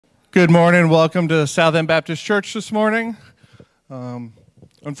Good morning. Welcome to South End Baptist Church this morning.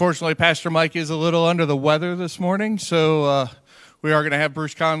 Unfortunately, Pastor Mike is a little under the weather this morning, so we are going to have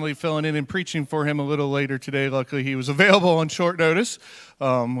Bruce Conley filling in and preaching for him a little later today. Luckily, he was available on short notice. We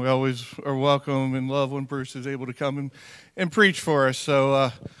always are welcome and love when Bruce is able to come and preach for us.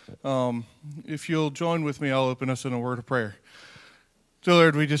 So if you'll join with me, I'll open us in a word of prayer. Dear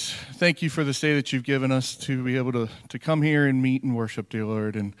Lord, we just thank you for this day that you've given us to be able to come here and meet and worship, dear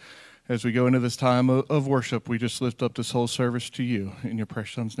Lord. And as we go into this time of worship, we just lift up this whole service to you in your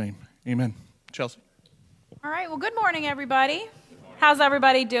precious Son's name. Amen. Chelsea. All right. Well, good morning, everybody. How's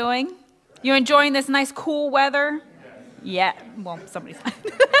everybody doing? You enjoying this nice, cool weather? Yeah. Well, somebody's not.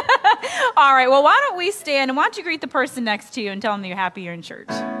 All right. Well, why don't we stand and why don't you greet the person next to you and tell them that you're happy you're in church?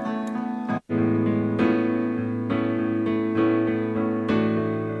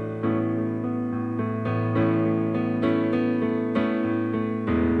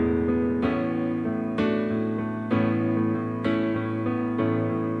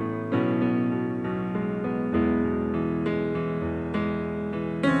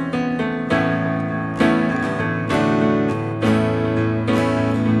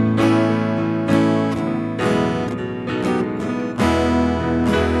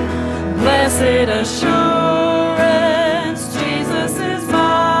 Assurance, Jesus is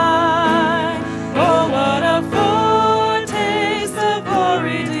mine. Oh, what a foretaste of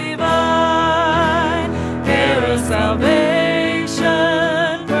glory divine. Heir of salvation,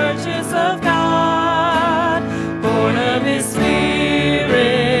 purchase of God, born of His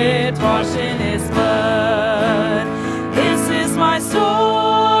Spirit, washed in His blood. This is my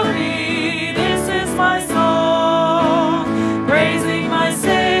story, this is my song, praising my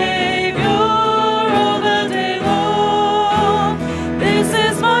Savior.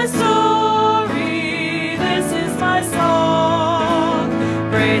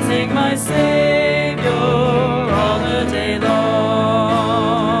 My Savior all the day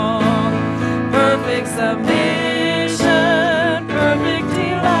long. Perfect submission, perfect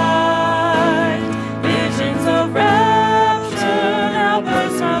delight. Visions of rapture now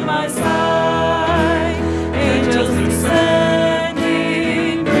burst from my sight. Angels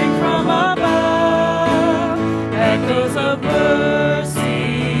descending bring from above echoes of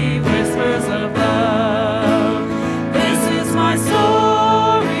mercy, whispers of love. This is my soul.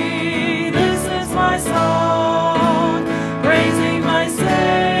 Praising my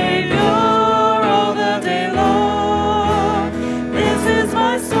Savior all the day long. This is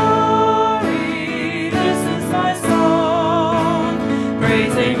my story, this is my song.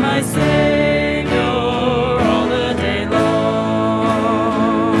 Praising my Savior all the day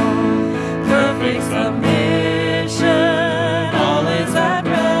long. Perfect submission, all is at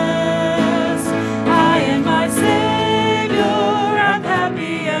rest. I and my Savior, I'm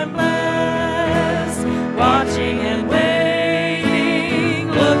happy and blessed. Watching and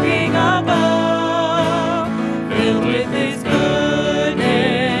waiting, looking above, filled with His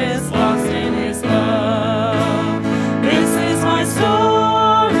goodness, lost in His love. This is my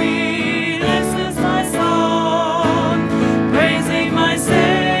story, this is my song, praising my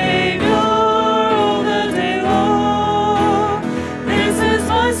Savior all the day long. This is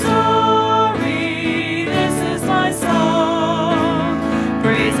my story, this is my song,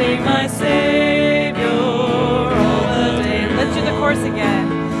 praising my Savior all the day long. Let's do the chorus again.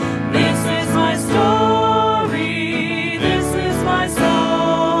 This is my story, this is my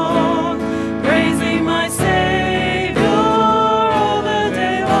song, praising my Savior all the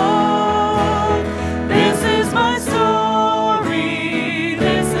day long. This is my story,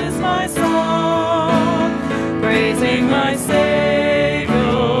 this is my song, praising my Savior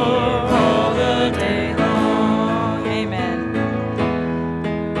all the day long. Amen.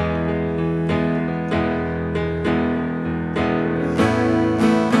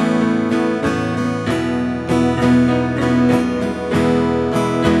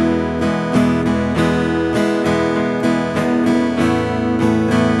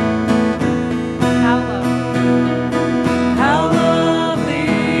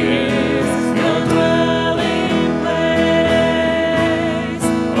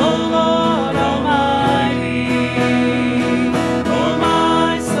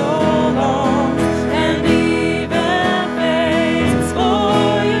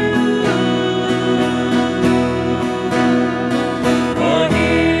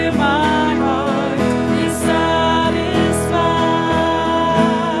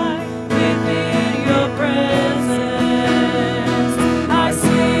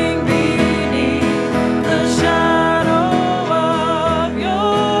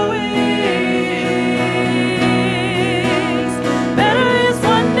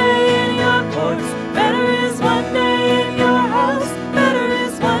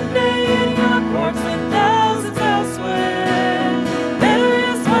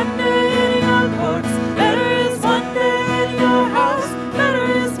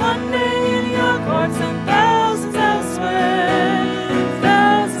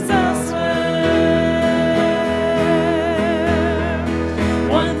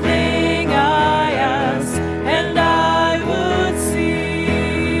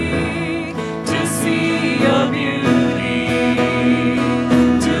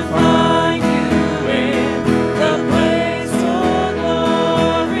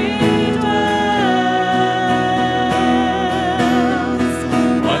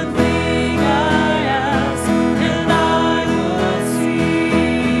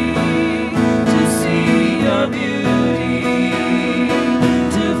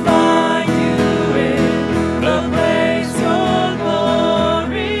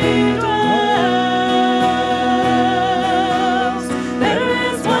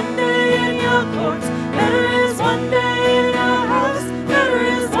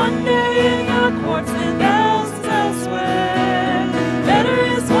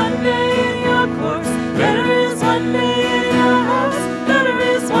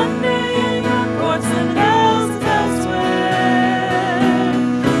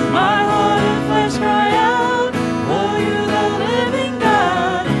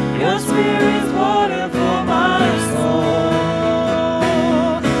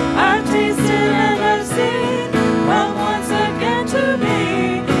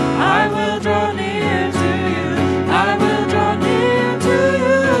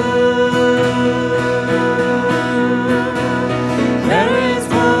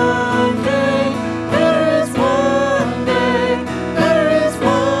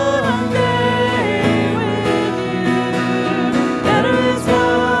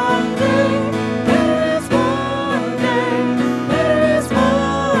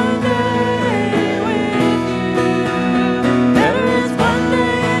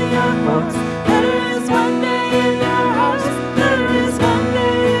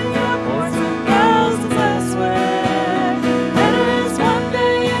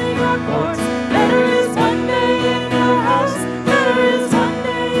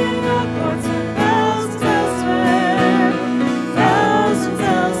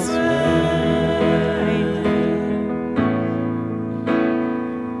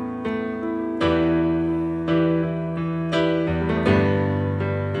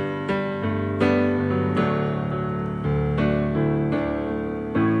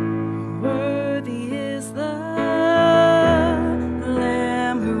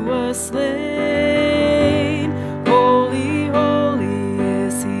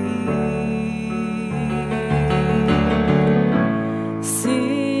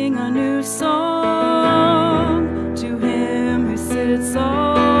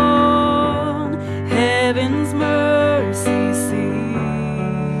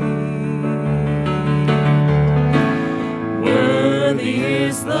 Worthy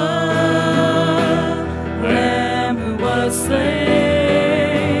is the Lamb who was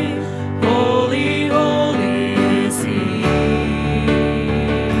slain. Holy, holy is He.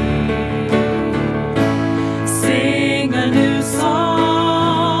 Sing a new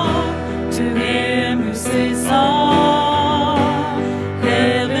song to Him who sits on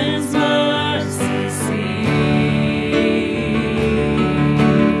heaven's mercy seat.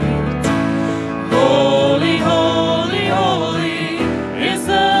 Holy, holy, holy is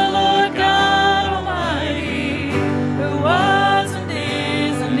the Lord God Almighty, who was and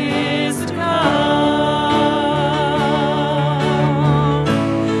is to come.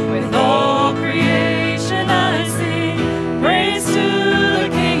 With all creation I sing praise to the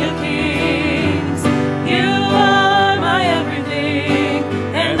King of Kings. You are my everything,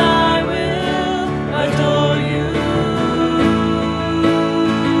 and I will adore you.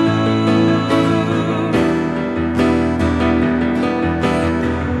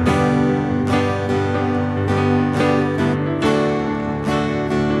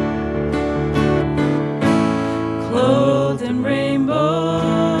 Clothed in rainbows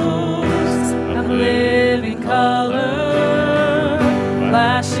of living color,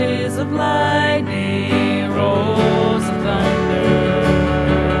 flashes of lightning, rolls of thunder,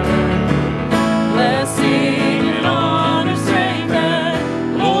 blessing and honor, strength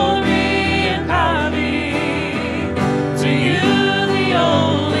and glory and power be to you, the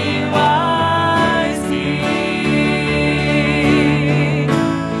only wise King.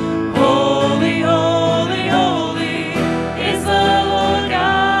 Holy, holy, holy is the Lord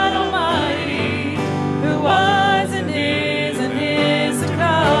God Almighty, who was and is to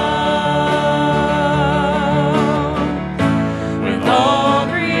come. With all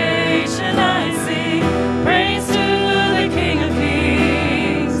creation I sing praise to the King of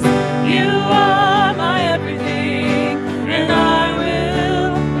Kings. You are my everything, and I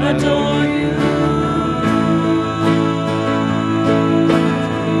will adore you.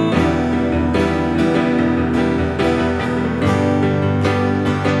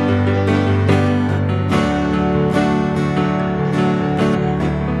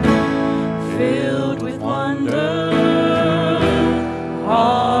 Filled with wonder,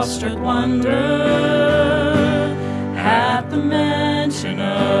 awestruck wonder, at the mention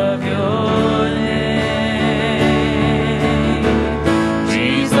of your name.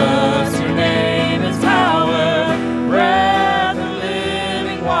 Jesus, your name is power, breath of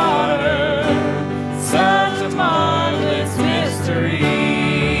living water, such a marvelous mystery.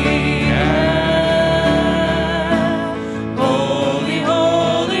 Holy,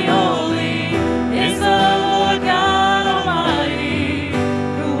 holy, holy is the Lord God Almighty,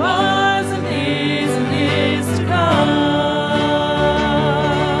 who was and is to come.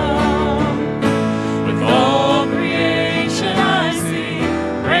 With all creation I sing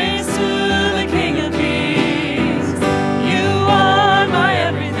praise to the King of Kings. You are my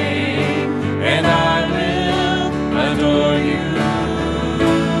everything, and I will adore you.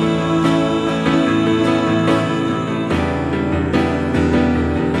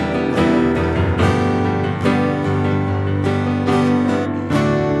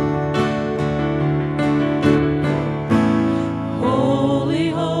 Holy,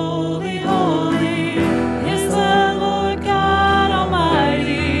 holy, holy is the Lord God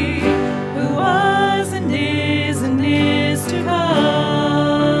Almighty, who was and is to come.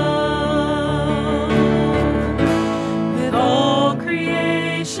 With all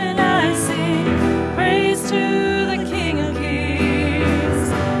creation I sing praise to the King of Kings.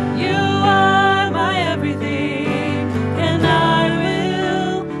 You are my everything, and I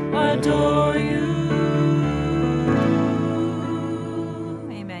will adore you.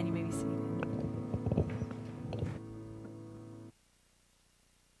 Amen. You may be seated.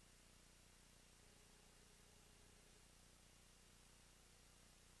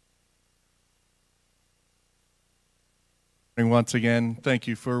 Once again, thank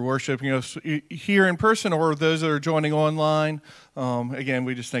you for worshiping us here in person or those that are joining online. Again,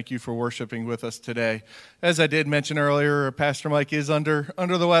 we just thank you for worshiping with us today. As I did mention earlier, Pastor Mike is under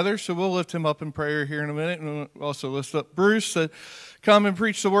the weather, so we'll lift him up in prayer here in a minute, and we'll also lift up Bruce to come and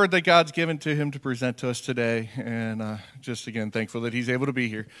preach the word that God's given to him to present to us today. And just again, thankful that he's able to be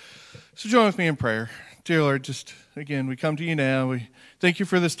here. So join with me in prayer. Dear Lord, just again, we come to you now. We thank you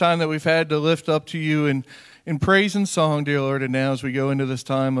for this time that we've had to lift up to you in praise and song, dear Lord. And now as we go into this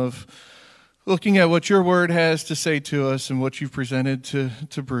time of looking at what your word has to say to us and what you've presented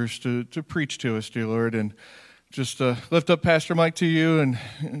to Bruce to preach to us, dear Lord. And just lift up Pastor Mike to you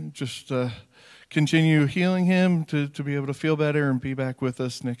and just continue healing him to be able to feel better and be back with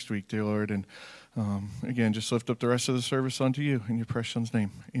us next week, dear Lord. And Again, just lift up the rest of the service unto you in your precious Son's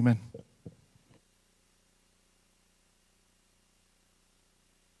name. Amen.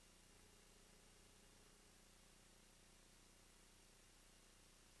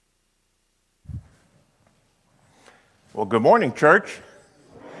 Well, good morning, church.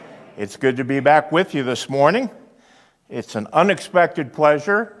 It's good to be back with you this morning. It's an unexpected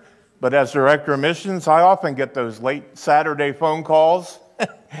pleasure, but as director of missions, I often get those late Saturday phone calls,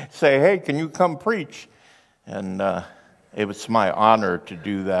 say, hey, can you come preach? And it was my honor to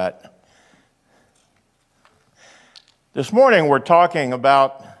do that. This morning we're talking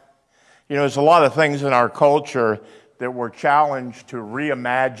about, there's a lot of things in our culture that we're challenged to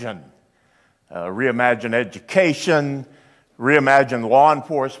reimagine. Reimagine education, reimagine law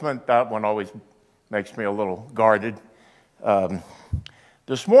enforcement. That one always makes me a little guarded.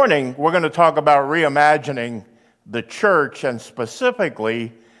 This morning, we're going to talk about reimagining the church, and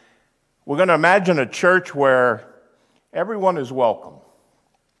specifically, we're going to imagine a church where everyone is welcome.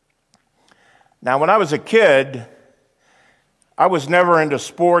 Now, when I was a kid, I was never into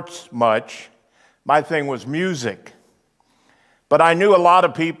sports much. My thing was music. But I knew a lot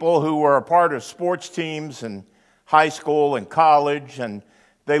of people who were a part of sports teams in high school and college, and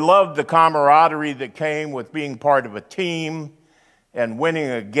they loved the camaraderie that came with being part of a team and winning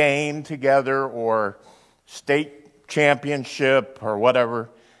a game together or state championship or whatever.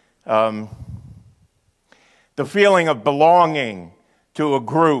 The feeling of belonging to a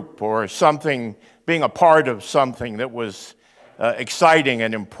group or something, being a part of something that was exciting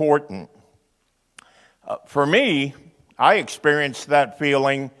and important. For me, I experienced that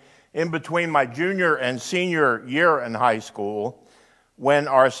feeling in between my junior and senior year in high school when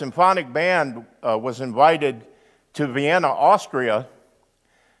our symphonic band was invited to Vienna, Austria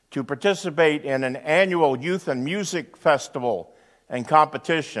to participate in an annual youth and music festival and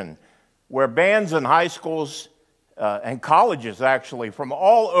competition where bands in high schools and colleges actually from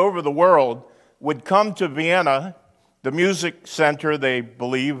all over the world would come to Vienna, the music center they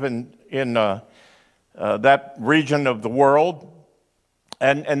believe in that region of the world,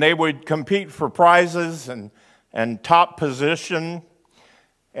 and they would compete for prizes and top position.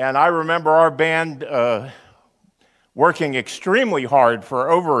 And I remember our band working extremely hard for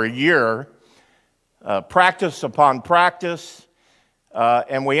over a year, practice upon practice,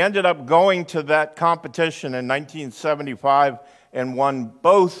 and we ended up going to that competition in 1975 and won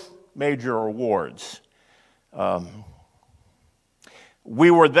both major awards.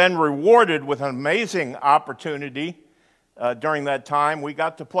 We were then rewarded with an amazing opportunity during that time. We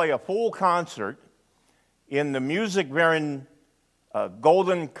got to play a full concert in the Musikverein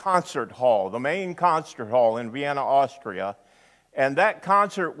Golden Concert Hall, the main concert hall in Vienna, Austria. And that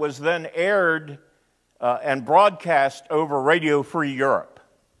concert was then aired and broadcast over Radio Free Europe.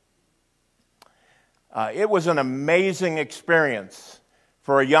 It was an amazing experience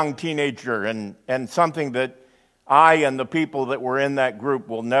for a young teenager and something that I and the people that were in that group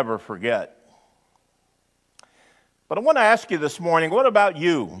will never forget. But I want to ask you this morning, what about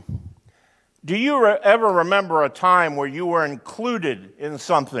you? Do you ever remember a time where you were included in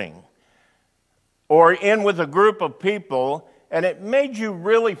something or in with a group of people and it made you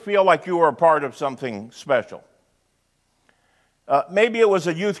really feel like you were a part of something special? Maybe it was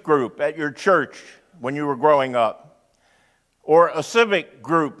a youth group at your church when you were growing up, or a civic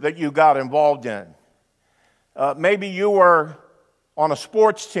group that you got involved in. Maybe you were on a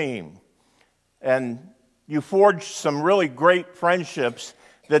sports team and you forged some really great friendships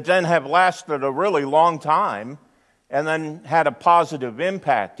that then have lasted a really long time and then had a positive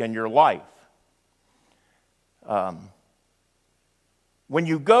impact in your life. When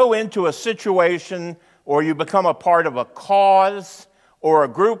you go into a situation or you become a part of a cause or a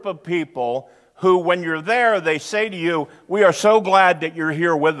group of people who, when you're there, they say to you, we are so glad that you're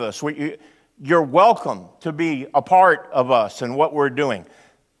here with us. You're welcome to be a part of us and what we're doing.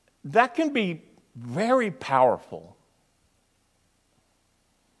 That can be very powerful.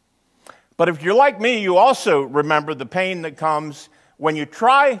 But if you're like me, you also remember the pain that comes when you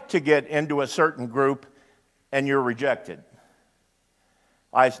try to get into a certain group and you're rejected.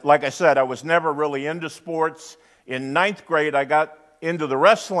 Like I said, I was never really into sports. In 9th grade, I got into the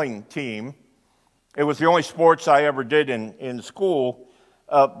wrestling team. It was the only sports I ever did in school,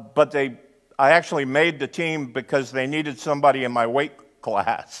 but I actually made the team because they needed somebody in my weight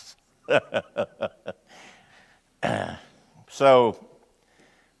class.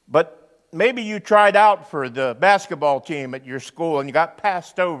 But maybe you tried out for the basketball team at your school and you got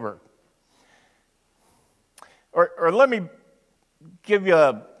passed over. Or let me give you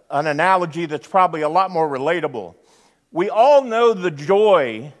an analogy that's probably a lot more relatable. We all know the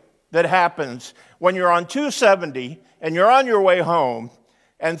joy that happens when you're on 270 and you're on your way home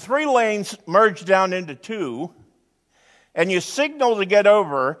and 3 lanes merge down into 2 and you signal to get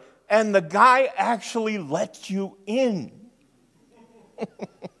over and the guy actually lets you in.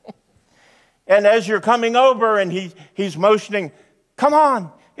 And as you're coming over and he's motioning, come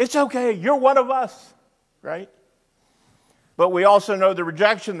on, it's okay, you're one of us, right? But we also know the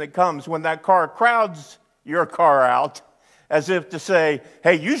rejection that comes when that car crowds your car out as if to say,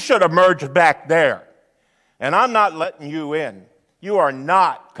 hey, you should have merged back there, and I'm not letting you in. You are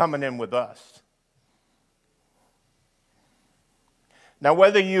not coming in with us. Now,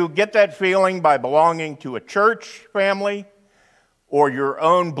 whether you get that feeling by belonging to a church family or your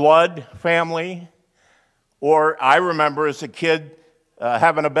own blood family, or I remember as a kid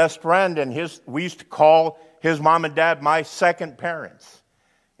having a best friend, and we used to call his mom and dad my second parents.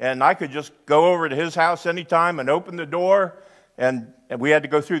 And I could just go over to his house anytime and open the door, and we had to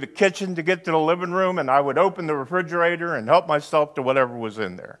go through the kitchen to get to the living room, and I would open the refrigerator and help myself to whatever was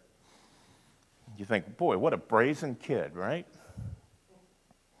in there. You think, boy, what a brazen kid, right?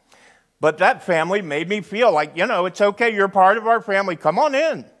 But that family made me feel like, you know, it's okay, you're part of our family, come on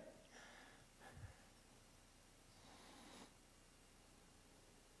in.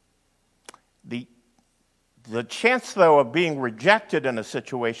 The chance, though, of being rejected in a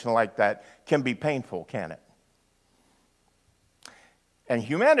situation like that can be painful, can it? And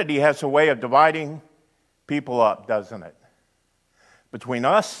humanity has a way of dividing people up, doesn't it? Between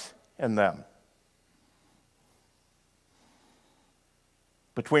us and them.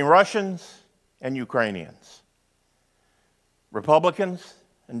 Between Russians and Ukrainians. Republicans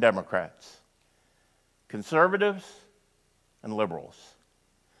and Democrats. Conservatives and liberals.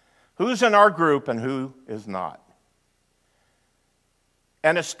 Who's in our group and who is not?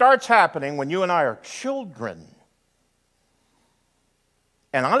 And it starts happening when you and I are children.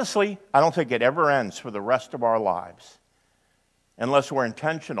 And honestly, I don't think it ever ends for the rest of our lives unless we're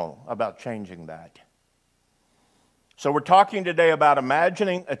intentional about changing that. So we're talking today about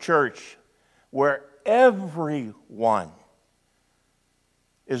imagining a church where everyone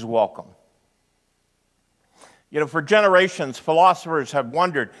is welcome. You know, for generations, philosophers have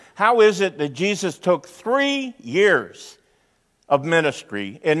wondered, how is it that Jesus took 3 years of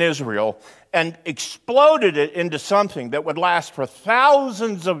ministry in Israel and exploded it into something that would last for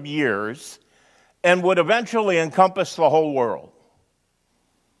thousands of years and would eventually encompass the whole world?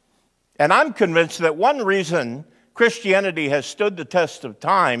 And I'm convinced that one reason Christianity has stood the test of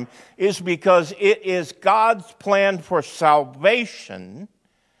time is because it is God's plan for salvation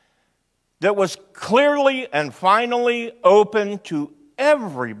that was clearly and finally open to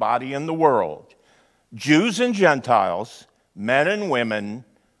everybody in the world, Jews and Gentiles, men and women,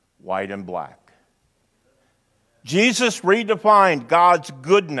 white and black. Jesus redefined God's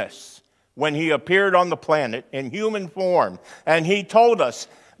goodness when he appeared on the planet in human form, and he told us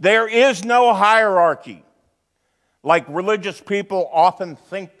there is no hierarchy like religious people often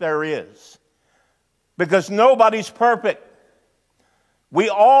think there is, because nobody's perfect. We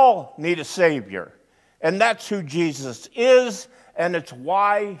all need a Savior, and that's who Jesus is, and it's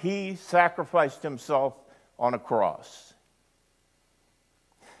why he sacrificed himself on a cross.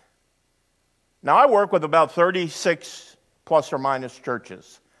 Now, I work with about 36 plus or minus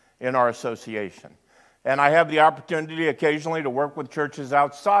churches in our association, and I have the opportunity occasionally to work with churches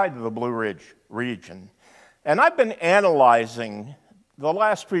outside of the Blue Ridge region. And I've been analyzing the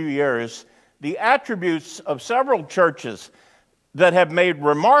last few years the attributes of several churches that have made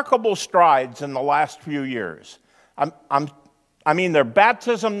remarkable strides in the last few years. I mean, their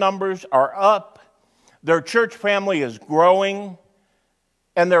baptism numbers are up, their church family is growing,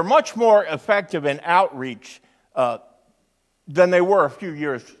 and they're much more effective in outreach than they were a few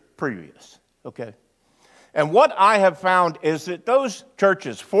years previous, okay? And what I have found is that those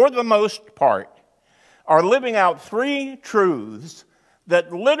churches, for the most part, are living out 3 truths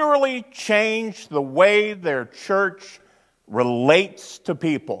that literally change the way their church relates to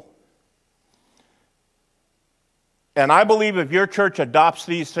people. And I believe if your church adopts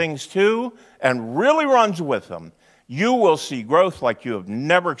these things too and really runs with them, you will see growth like you have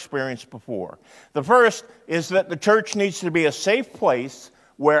never experienced before. The first is that the church needs to be a safe place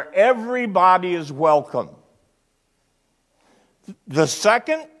where everybody is welcome. The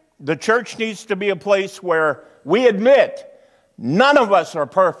second, the church needs to be a place where we admit none of us are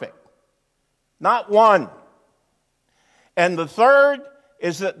perfect. Not one. And the third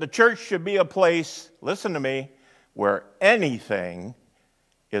is that the church should be a place, listen to me, where anything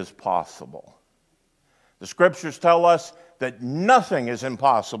is possible. The scriptures tell us that nothing is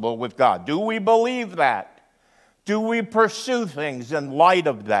impossible with God. Do we believe that? Do we pursue things in light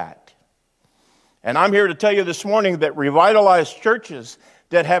of that? And I'm here to tell you this morning that revitalized churches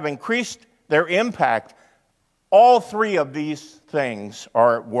that have increased their impact, all three of these things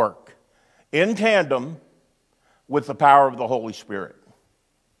are at work in tandem with the power of the Holy Spirit.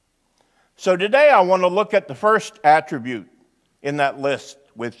 So today I want to look at the first attribute in that list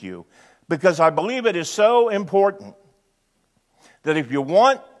with you, because I believe it is so important that if you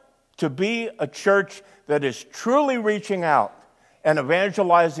want to be a church that is truly reaching out and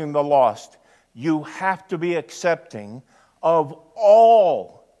evangelizing the lost, you have to be accepting of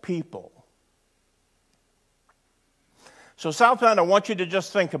all people. So Southbound, I want you to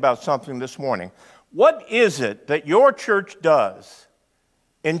just think about something this morning. What is it that your church does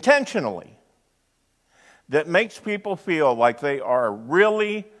intentionally that makes people feel like they are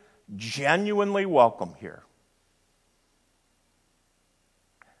really, genuinely welcome here?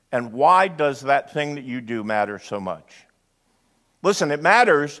 And why does that thing that you do matter so much? Listen, it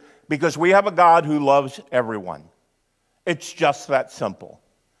matters because we have a God who loves everyone. It's just that simple.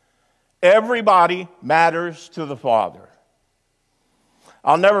 Everybody matters to the Father.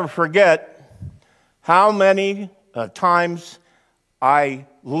 I'll never forget how many times I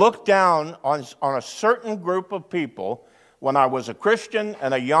looked down on a certain group of people when I was a Christian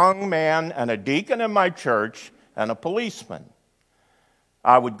and a young man and a deacon in my church and a policeman.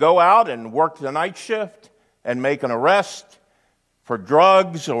 I would go out and work the night shift and make an arrest for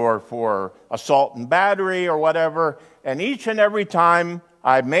drugs or for assault and battery or whatever, and each and every time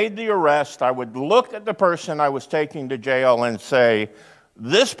I made the arrest, I would look at the person I was taking to jail and say,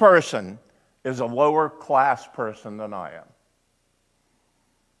 this person is a lower class person than I am.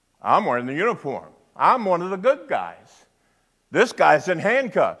 I'm wearing the uniform. I'm one of the good guys. This guy's in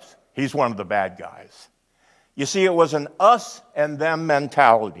handcuffs. He's one of the bad guys. You see, it was an us and them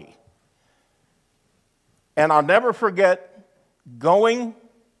mentality. And I'll never forget going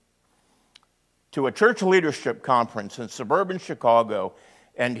to a church leadership conference in suburban Chicago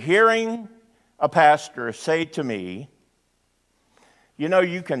and hearing a pastor say to me, you know,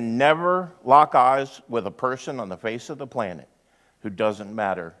 you can never lock eyes with a person on the face of the planet who doesn't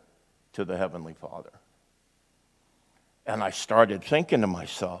matter to the Heavenly Father. And I started thinking to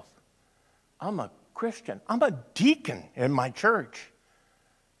myself, I'm a Christian. I'm a deacon in my church.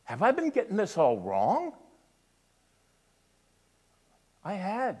 Have I been getting this all wrong? I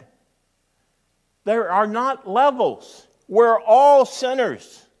had. There are not levels. We're all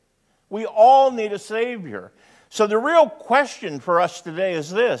sinners. We all need a Savior. So the real question for us today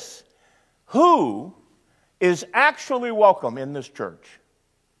is this: who is actually welcome in this church?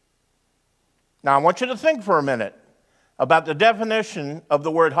 Now I want you to think for a minute about the definition of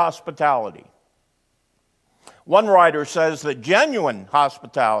the word hospitality. One writer says that genuine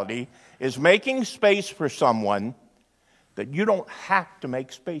hospitality is making space for someone that you don't have to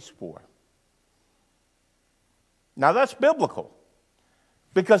make space for. Now that's biblical,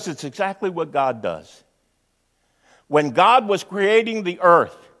 because it's exactly what God does. When God was creating the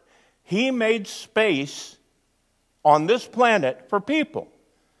earth, He made space on this planet for people.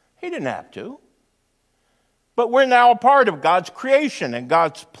 He didn't have to. But we're now a part of God's creation and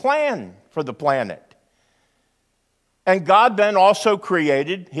God's plan for the planet. And God then also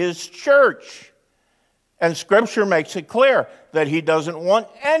created His church. And Scripture makes it clear that He doesn't want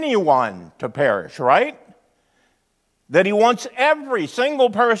anyone to perish, right? That He wants every single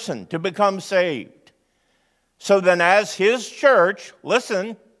person to become saved. So then as His church,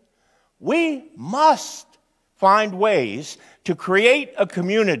 listen, we must find ways to create a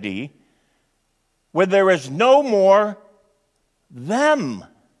community where there is no more them.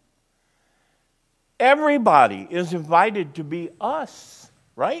 Everybody is invited to be us,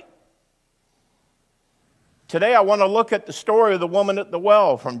 right? Today I want to look at the story of the woman at the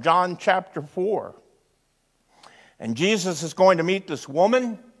well from John chapter 4. And Jesus is going to meet this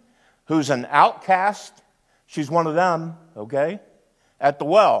woman who's an outcast. She's one of them, okay, at the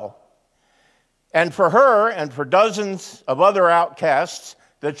well. And for her and for dozens of other outcasts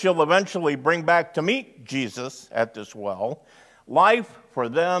that she'll eventually bring back to meet Jesus at this well, life for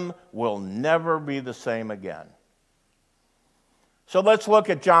them will never be the same again. So let's look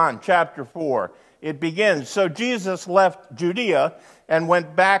at John chapter 4. It begins, so Jesus left Judea and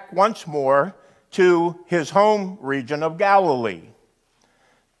went back once more to his home region of Galilee.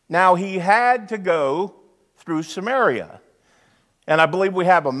 Now he had to go through Samaria. And I believe we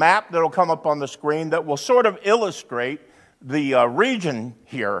have a map that will come up on the screen that will sort of illustrate the region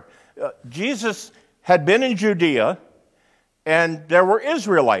here. Jesus had been in Judea, and there were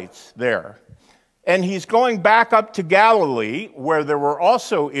Israelites there. And he's going back up to Galilee, where there were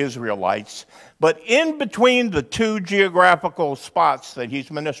also Israelites. But in between the two geographical spots that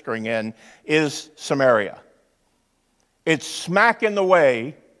he's ministering in is Samaria. It's smack in the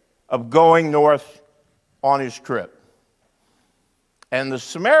way of going north on his trip. And the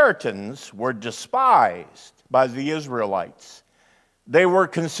Samaritans were despised by the Israelites. They were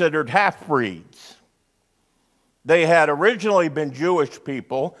considered half-breeds. They had originally been Jewish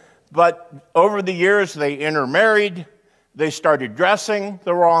people, but over the years they intermarried. They started dressing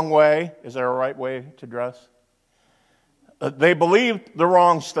the wrong way. Is there a right way to dress? They believed the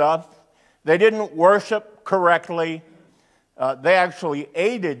wrong stuff. They didn't worship correctly. They actually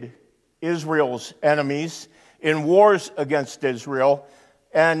aided Israel's enemies in wars against Israel.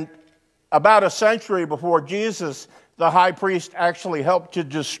 And about a century before Jesus, the high priest actually helped to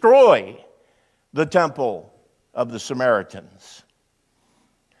destroy the temple of the Samaritans.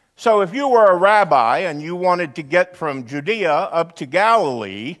 So if you were a rabbi and you wanted to get from Judea up to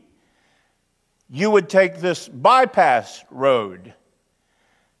Galilee, you would take this bypass road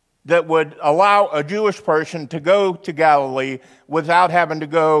that would allow a Jewish person to go to Galilee without having to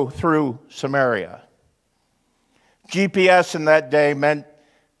go through Samaria. GPS in that day meant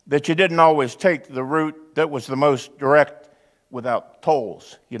that you didn't always take the route that was the most direct without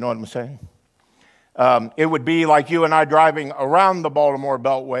tolls. You know what I'm saying? It would be like you and I driving around the Baltimore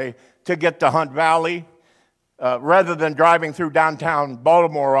Beltway to get to Hunt Valley, rather than driving through downtown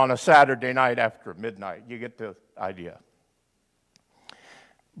Baltimore on a Saturday night after midnight. You get the idea.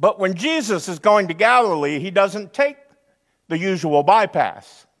 But when Jesus is going to Galilee, he doesn't take the usual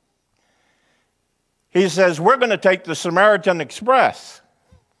bypass. He says, we're going to take the Samaritan Express.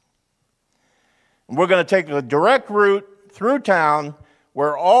 We're going to take the direct route through town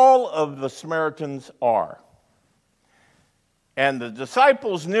where all of the Samaritans are. And the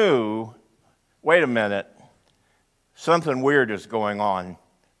disciples knew, wait a minute, something weird is going on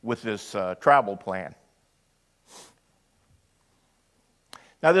with this travel plan.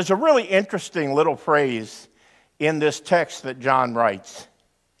 Now, there's a really interesting little phrase in this text that John writes.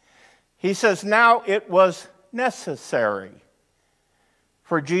 He says, now it was necessary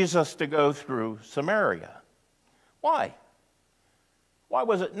for Jesus to go through Samaria. Why? Why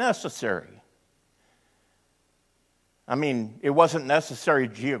was it necessary? I mean, it wasn't necessary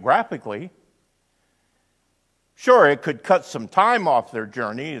geographically. Sure, it could cut some time off their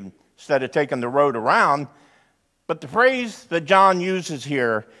journey instead of taking the road around, but the phrase that John uses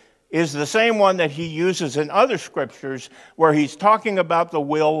here is the same one that he uses in other scriptures where he's talking about the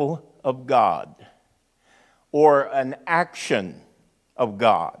will of God or an action of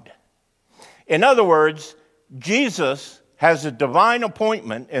God. In other words, Jesus has a divine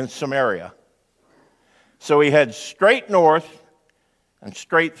appointment in Samaria. So he heads straight north and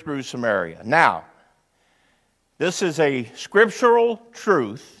straight through Samaria. Now, this is a scriptural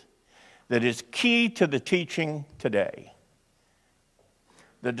truth that is key to the teaching today.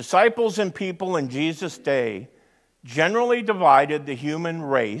 The disciples and people in Jesus' day generally divided the human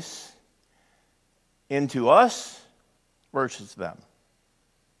race into us versus them.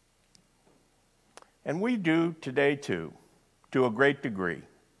 And we do today too, to a great degree.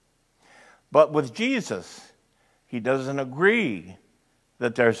 But with Jesus, he doesn't agree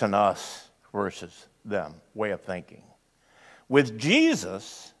that there's an us versus them way of thinking. With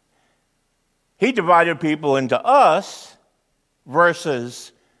Jesus, he divided people into us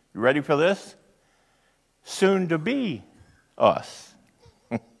versus, you ready for this? Soon to be us.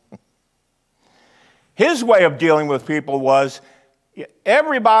 His way of dealing with people was,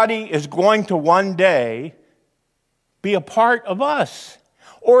 everybody is going to one day be a part of us.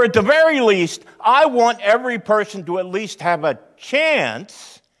 Or at the very least, I want every person to at least have a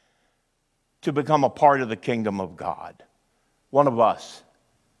chance to become a part of the kingdom of God. One of us.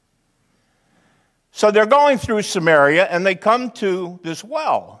 So they're going through Samaria and they come to this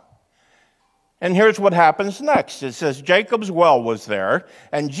well. And here's what happens next. It says Jacob's well was there,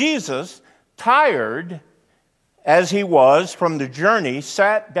 and Jesus, tired as he was from the journey,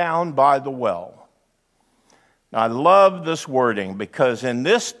 sat down by the well. Now, I love this wording because in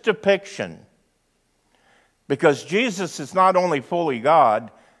this depiction, because Jesus is not only fully God,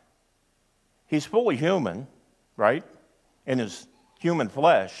 he's fully human, right? In his human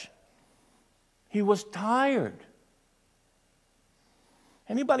flesh. He was tired.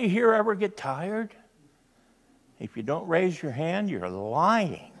 Anybody here ever get tired? If you don't raise your hand, you're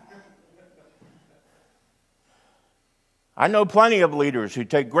lying. I know plenty of leaders who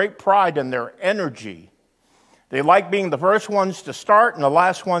take great pride in their energy. They like being the first ones to start and the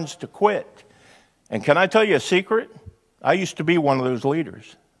last ones to quit. And can I tell you a secret? I used to be one of those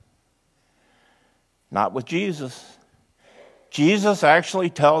leaders. Not with Jesus. Jesus actually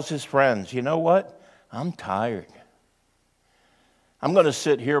tells his friends, you know what? I'm tired. I'm going to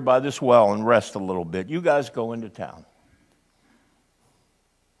sit here by this well and rest a little bit. You guys go into town.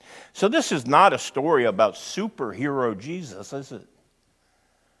 So this is not a story about superhero Jesus, is it?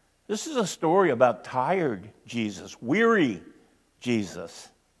 This is a story about tired Jesus, weary Jesus.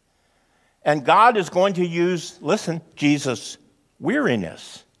 And God is going to use, listen, Jesus'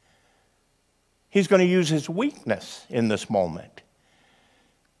 weariness. He's going to use his weakness in this moment.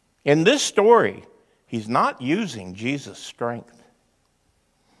 In this story, he's not using Jesus' strength.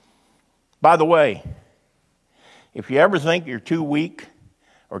 By the way, if you ever think you're too weak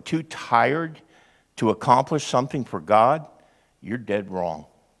or too tired to accomplish something for God, you're dead wrong.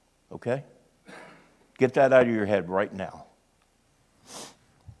 Okay? Get that out of your head right now.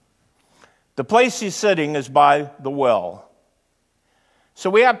 The place he's sitting is by the well. So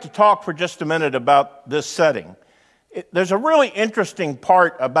we have to talk for just a minute about this setting. There's a really interesting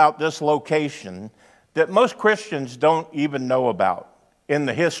part about this location that most Christians don't even know about in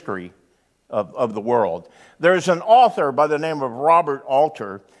the history of the world. There's an author by the name of Robert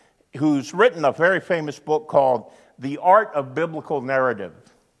Alter who's written a very famous book called The Art of Biblical Narrative.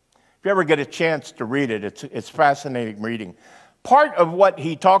 If you ever get a chance to read it, it's fascinating reading. Part of what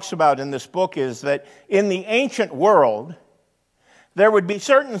he talks about in this book is that in the ancient world, there would be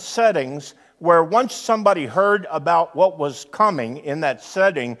certain settings where once somebody heard about what was coming in that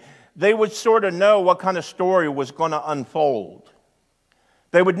setting, they would sort of know what kind of story was going to unfold.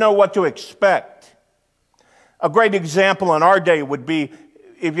 They would know what to expect. A great example in our day would be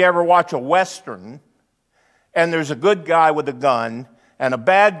if you ever watch a Western and there's a good guy with a gun and a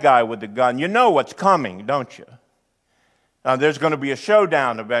bad guy with a gun, you know what's coming, don't you? There's going to be a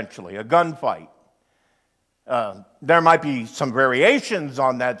showdown eventually, a gunfight. There might be some variations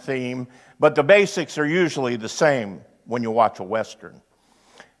on that theme, but the basics are usually the same when you watch a Western.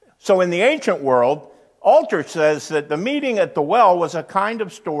 So in the ancient world, Alter says that the meeting at the well was a kind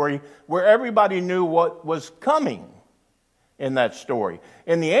of story where everybody knew what was coming in that story.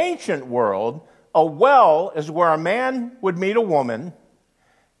 In the ancient world, a well is where a man would meet a woman,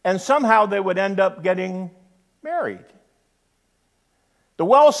 and somehow they would end up getting married. The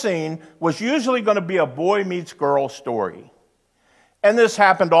well scene was usually going to be a boy meets girl story. And this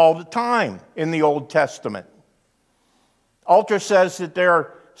happened all the time in the Old Testament. Alter says that there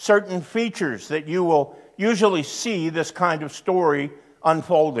are certain features that you will usually see this kind of story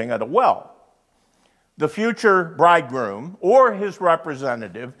unfolding at a well. The future bridegroom or his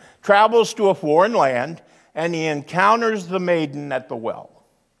representative travels to a foreign land and he encounters the maiden at the well.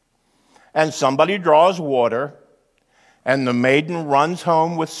 And somebody draws water, and the maiden runs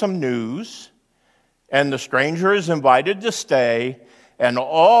home with some news, and the stranger is invited to stay, and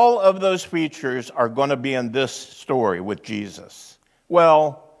all of those features are going to be in this story with Jesus.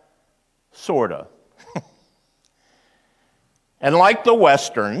 Well, sort of. And like the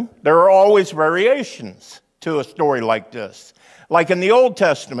Western, there are always variations to a story like this. Like in the Old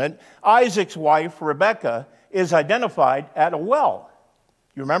Testament, Isaac's wife, Rebekah, is identified at a well.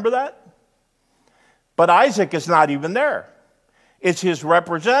 You remember that? But Isaac is not even there. It's his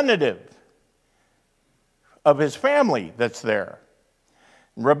representative of his family that's there.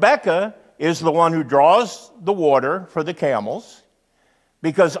 Rebekah is the one who draws the water for the camels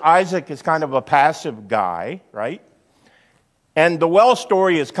because Isaac is kind of a passive guy, right? And the well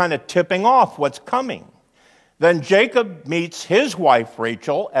story is kind of tipping off what's coming. Then Jacob meets his wife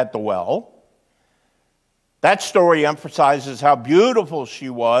Rachel at the well. That story emphasizes how beautiful she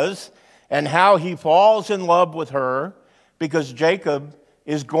was and how he falls in love with her because Jacob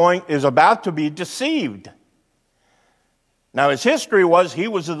is about to be deceived. Now, his history was he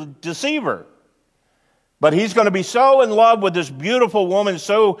was a deceiver. But he's going to be so in love with this beautiful woman,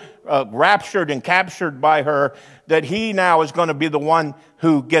 so raptured and captured by her, that he now is going to be the one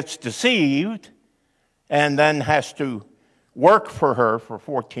who gets deceived and then has to work for her for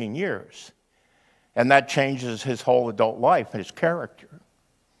 14 years. And that changes his whole adult life and his character.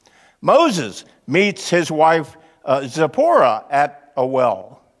 Moses meets his wife Zipporah at a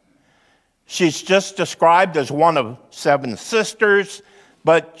well. She's just described as one of 7 sisters,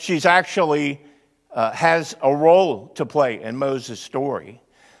 but she's actually has a role to play in Moses' story.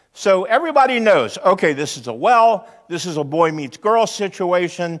 So everybody knows, okay, this is a well, this is a boy meets girl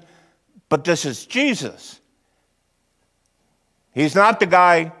situation, but this is Jesus. He's not the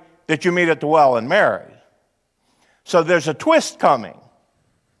guy that you meet at the well and marry. So there's a twist coming.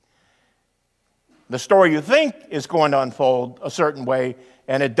 The story you think is going to unfold a certain way,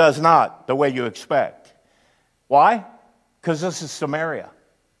 and it does not the way you expect. Why? Because this is Samaria.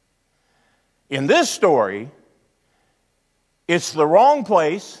 In this story, it's the wrong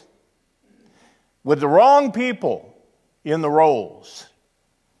place with the wrong people in the roles.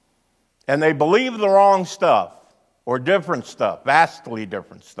 And they believe the wrong stuff, or different stuff, vastly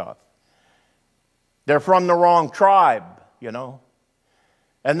different stuff. They're from the wrong tribe, you know.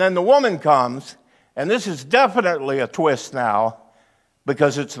 And then the woman comes, and this is definitely a twist now,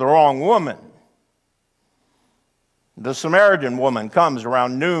 because it's the wrong woman. The Samaritan woman comes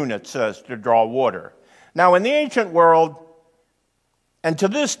around noon, it says, to draw water. Now, in the ancient world, and to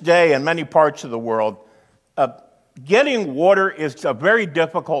this day in many parts of the world, getting water is a very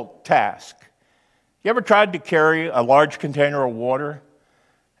difficult task. You ever tried to carry a large container of water?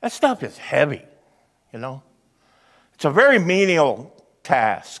 That stuff is heavy, you know. It's a very menial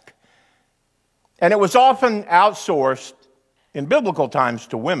task. And it was often outsourced in biblical times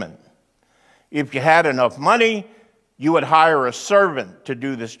to women. If you had enough money, you would hire a servant to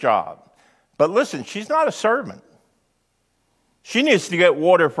do this job. But listen, she's not a servant. She needs to get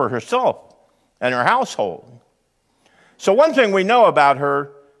water for herself and her household. So one thing we know about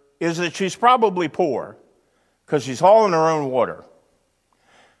her is that she's probably poor because she's hauling her own water,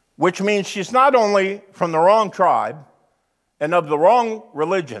 which means she's not only from the wrong tribe and of the wrong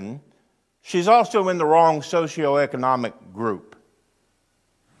religion, she's also in the wrong socioeconomic group.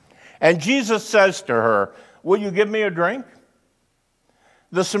 And Jesus says to her, "Will you give me a drink?"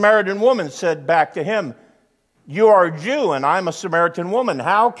 The Samaritan woman said back to him, "You are a Jew and I'm a Samaritan woman.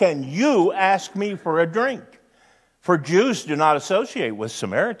 How can you ask me for a drink?" For Jews do not associate with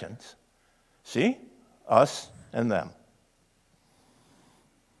Samaritans. See? Us and them.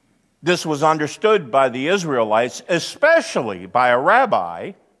 This was understood by the Israelites, especially by a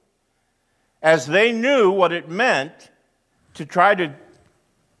rabbi, as they knew what it meant to try to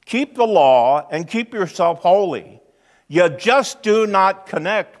keep the law and keep yourself holy. You just do not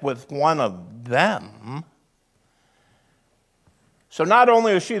connect with one of them. So not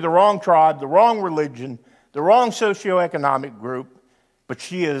only is she the wrong tribe, the wrong religion, the wrong socioeconomic group, but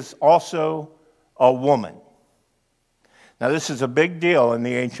she is also a woman. Now, this is a big deal in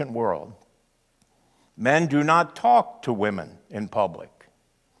the ancient world. Men do not talk to women in public.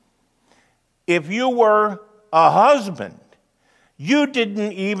 If you were a husband, you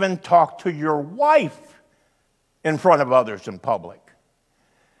didn't even talk to your wife in front of others in public.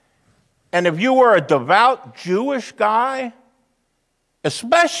 And if you were a devout Jewish guy,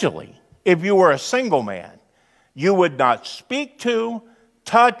 especially if you were a single man, you would not speak to,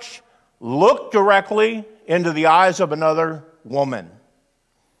 touch, look directly into the eyes of another woman.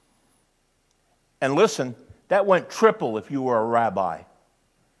 And listen, that went triple if you were a rabbi,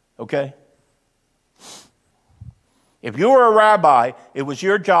 okay? If you were a rabbi, it was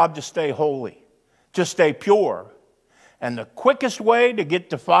your job to stay holy, to stay pure. And the quickest way to get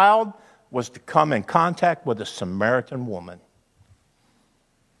defiled was to come in contact with a Samaritan woman.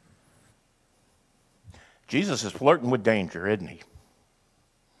 Jesus is flirting with danger, isn't he?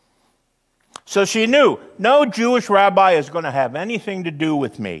 So she knew, no Jewish rabbi is going to have anything to do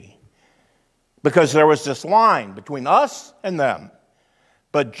with me, because there was this line between us and them.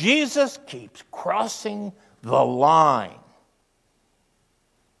 But Jesus keeps crossing the line.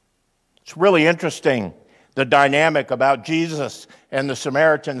 It's really interesting, the dynamic about Jesus and the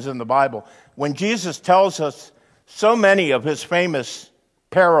Samaritans in the Bible. When Jesus tells us so many of his famous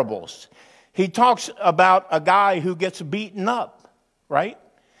parables, he talks about a guy who gets beaten up, right?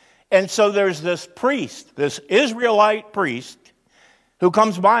 And so there's this priest, this Israelite priest, who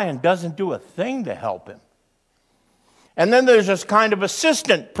comes by and doesn't do a thing to help him. And then there's this kind of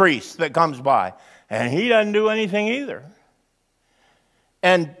assistant priest that comes by, and he doesn't do anything either.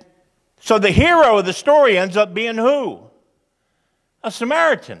 And so the hero of the story ends up being who? A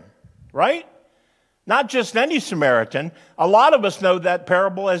Samaritan, right? Not just any Samaritan. A lot of us know that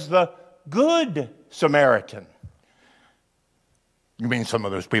parable as the Good Samaritan. You mean some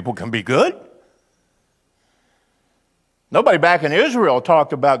of those people can be good? Nobody back in Israel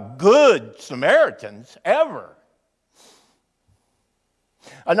talked about good Samaritans ever.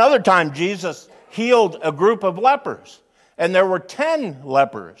 Another time, Jesus healed a group of lepers, and there were 10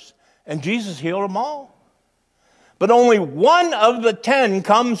 lepers, and Jesus healed them all. But only one of the 10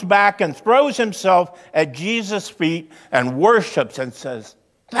 comes back and throws himself at Jesus' feet and worships and says,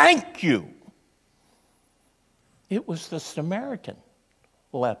 "Thank you." It was the Samaritan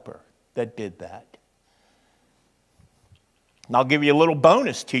leper that did that. And I'll give you a little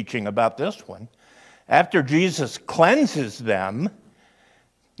bonus teaching about this one. After Jesus cleanses them,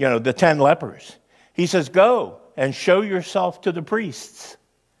 the 10 lepers, he says, "Go and show yourself to the priests."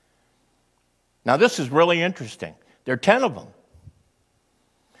 Now, this is really interesting. There are 10 of them.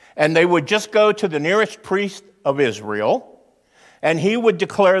 And they would just go to the nearest priest of Israel, and he would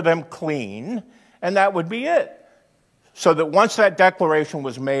declare them clean, and that would be it. So that once that declaration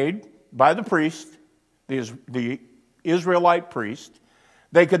was made by the priest, the Israelite priest,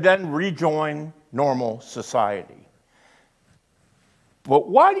 they could then rejoin normal society. But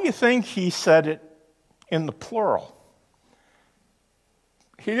why do you think he said it in the plural?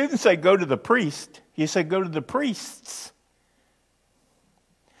 He didn't say go to the priest. He said go to the priests.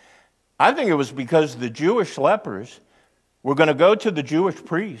 I think it was because the Jewish lepers were going to go to the Jewish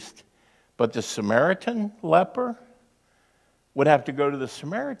priest, but the Samaritan leper would have to go to the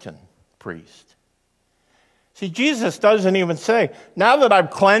Samaritan priest. See, Jesus doesn't even say, now that I've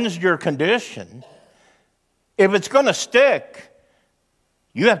cleansed your condition, if it's going to stick,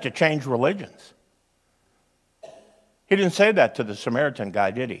 you have to change religions. He didn't say that to the Samaritan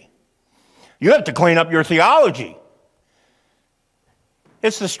guy, did he? You have to clean up your theology.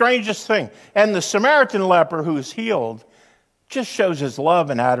 It's the strangest thing. And the Samaritan leper who's healed just shows his love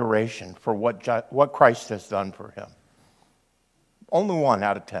and adoration for what Christ has done for him. Only 1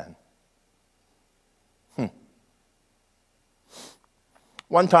 out of 10.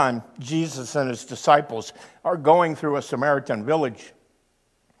 One time, Jesus and his disciples are going through a Samaritan village,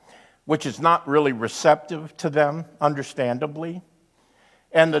 which is not really receptive to them, understandably.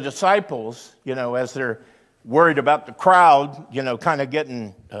 And the disciples, as they're worried about the crowd, kind of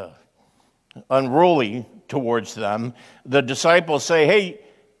getting unruly towards them, the disciples say, hey,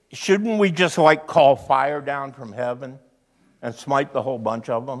 shouldn't we just call fire down from heaven and smite the whole bunch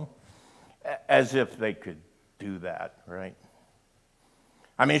of them? As if they could do that, right?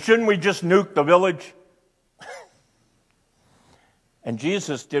 I mean, shouldn't we just nuke the village? And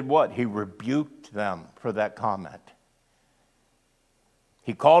Jesus did what? He rebuked them for that comment.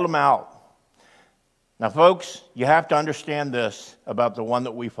 He called them out. Now, folks, you have to understand this about the one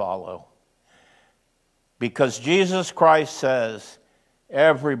that we follow. Because Jesus Christ says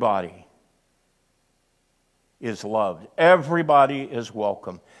everybody is loved. Everybody is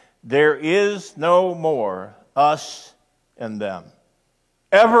welcome. There is no more us and them.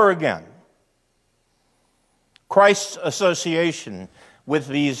 Ever again. Christ's association with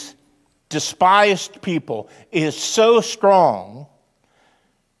these despised people is so strong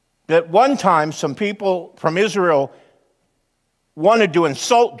that one time some people from Israel wanted to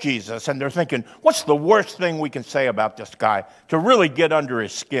insult Jesus, and they're thinking, what's the worst thing we can say about this guy to really get under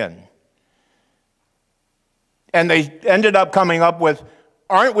his skin? And they ended up coming up with,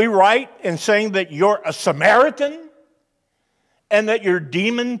 aren't we right in saying that you're a Samaritan and that you're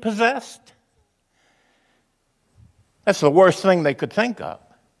demon-possessed? That's the worst thing they could think of.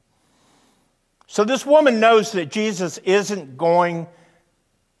 So this woman knows that Jesus isn't going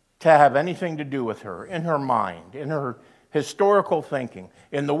to have anything to do with her, in her mind, in her historical thinking,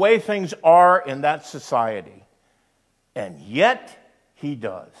 in the way things are in that society. And yet, he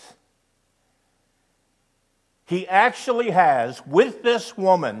does. He actually has, with this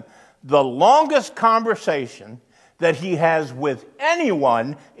woman, the longest conversation that he has with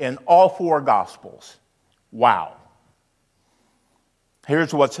anyone in all 4 Gospels. Wow.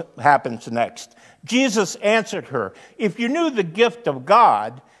 Here's what happens next. Jesus answered her, if you knew the gift of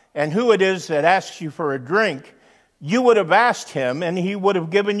God and who it is that asks you for a drink, you would have asked him and he would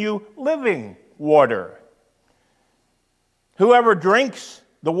have given you living water. Whoever drinks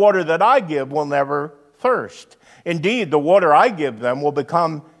the water that I give will never thirst. Indeed, the water I give them will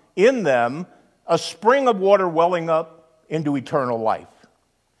become in them a spring of water welling up into eternal life.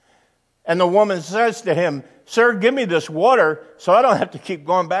 And the woman says to him, sir, give me this water so I don't have to keep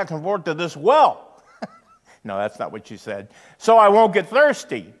going back and forth to this well. No, that's not what she said. So I won't get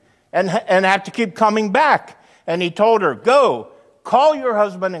thirsty and have to keep coming back. And he told her, go, call your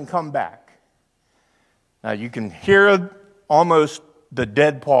husband and come back. Now you can hear almost the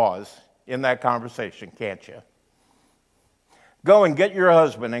dead pause in that conversation, can't you? Go and get your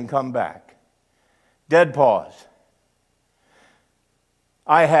husband and come back. Dead pause.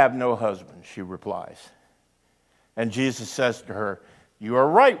 I have no husband, she replies. And Jesus says to her, you are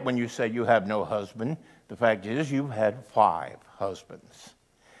right when you say you have no husband. The fact is you've had 5 husbands.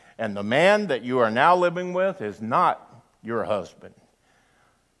 And the man that you are now living with is not your husband.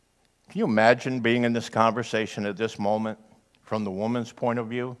 Can you imagine being in this conversation at this moment from the woman's point of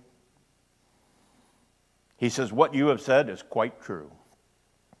view? He says, what you have said is quite true.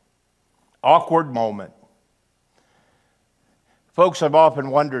 Awkward moment. Folks, I've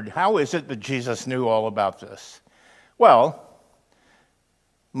often wondered, how is it that Jesus knew all about this? Well,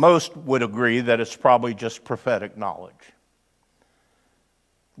 most would agree that it's probably just prophetic knowledge.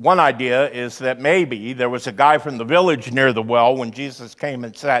 One idea is that maybe there was a guy from the village near the well when Jesus came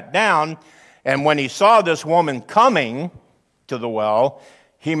and sat down, and when he saw this woman coming to the well,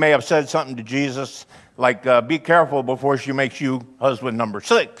 he may have said something to Jesus like, be careful before she makes you husband number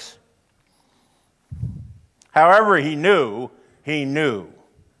 6. However he knew.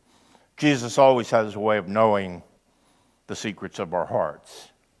 Jesus always has a way of knowing the secrets of our hearts.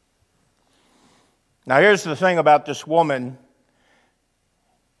 Now here's the thing about this woman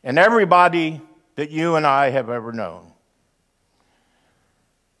and everybody that you and I have ever known.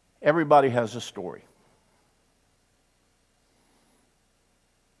 Everybody has a story.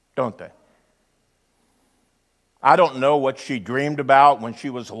 Don't they? I don't know what she dreamed about when she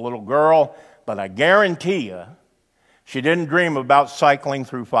was a little girl, but I guarantee you she didn't dream about cycling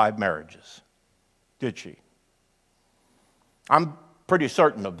through 5 marriages, did she? I'm pretty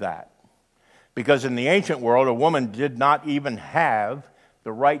certain of that, because in the ancient world, a woman did not even have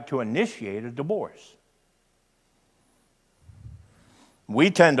the right to initiate a divorce.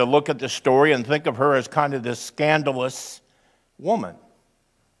 We tend to look at the story and think of her as kind of this scandalous woman.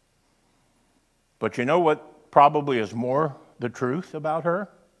 But you know what probably is more the truth about her?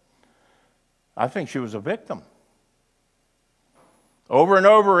 I think she was a victim. Over and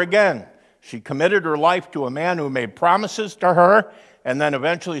over again, she committed her life to a man who made promises to her and then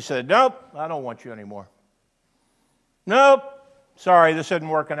eventually said, nope, I don't want you anymore. Nope, sorry, this isn't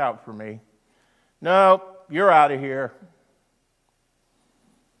working out for me. Nope, you're out of here.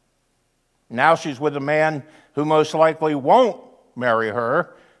 Now she's with a man who most likely won't marry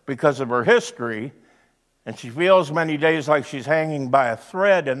her because of her history, and she feels many days like she's hanging by a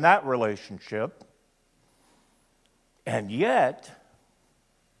thread in that relationship. And yet,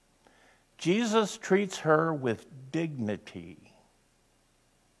 Jesus treats her with dignity.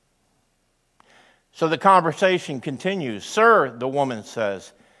 So the conversation continues. Sir, the woman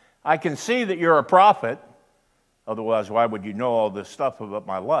says, I can see that you're a prophet. Otherwise, why would you know all this stuff about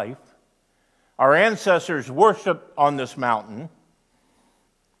my life? Our ancestors worshiped on this mountain.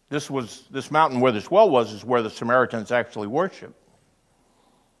 This mountain where this well was is where the Samaritans actually worshiped.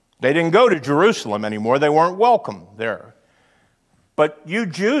 They didn't go to Jerusalem anymore. They weren't welcome there. But you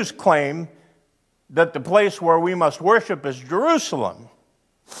Jews claim that the place where we must worship is Jerusalem.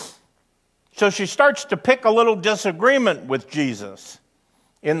 So she starts to pick a little disagreement with Jesus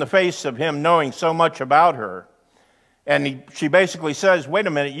in the face of him knowing so much about her. And she basically says, wait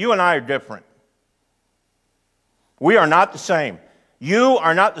a minute, you and I are different. We are not the same. You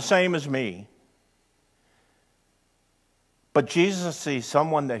are not the same as me. But Jesus sees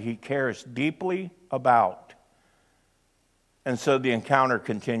someone that he cares deeply about. And so the encounter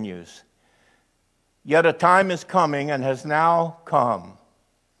continues. Yet a time is coming and has now come.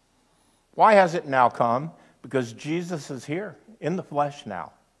 Why has it now come? Because Jesus is here in the flesh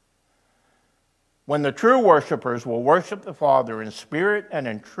now. When the true worshipers will worship the Father in spirit and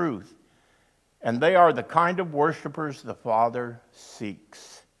in truth, and they are the kind of worshipers the Father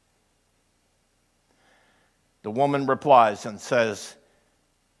seeks. The woman replies and says,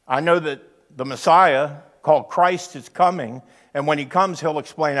 I know that the Messiah, called Christ, is coming, and when he comes, he'll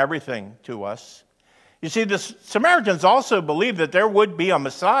explain everything to us. You see, the Samaritans also believed that there would be a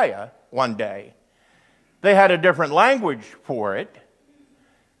Messiah one day. They had a different language for it.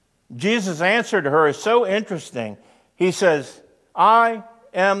 Jesus' answer to her is so interesting. He says, I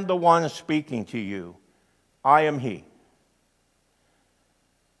am the one speaking to you. I am he.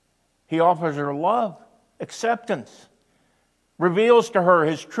 He offers her love, acceptance, reveals to her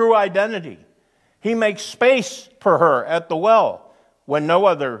his true identity. He makes space for her at the well when no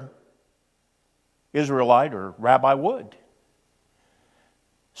other Israelite or rabbi would.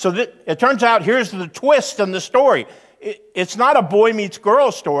 So it turns out here's the twist in the story. It's not a boy meets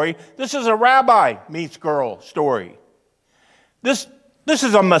girl story. This is a rabbi meets girl story. This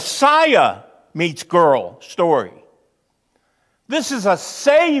is a Messiah meets girl story. This is a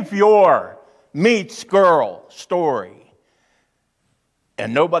Savior meets girl story.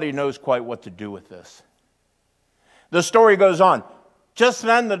 And nobody knows quite what to do with this. The story goes on. Just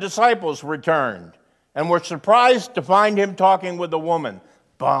then the disciples returned and were surprised to find him talking with a woman.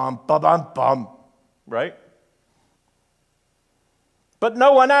 Bum, bum, bum, bum. Right? But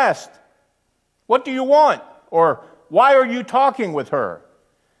no one asked, what do you want? Or why are you talking with her?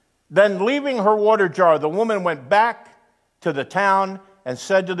 Then leaving her water jar, the woman went back to the town and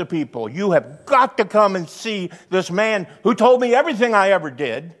said to the people, you have got to come and see this man who told me everything I ever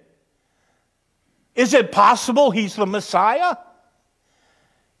did. Is it possible he's the Messiah?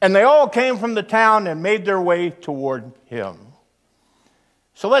 And they all came from the town and made their way toward him.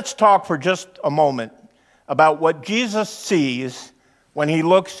 So let's talk for just a moment about what Jesus sees when he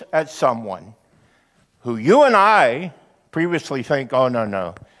looks at someone who you and I previously think, oh,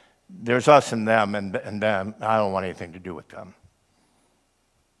 no, there's us and them, and them. I don't want anything to do with them.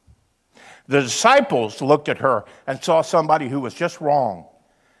 The disciples looked at her and saw somebody who was just wrong,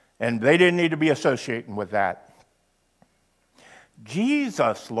 and they didn't need to be associating with that.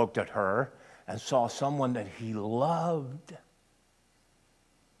 Jesus looked at her and saw someone that he loved.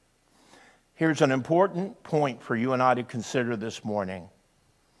 Here's an important point for you and I to consider this morning.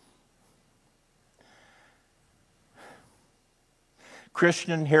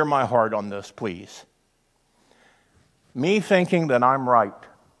 Christian, hear my heart on this, please. Me thinking that I'm right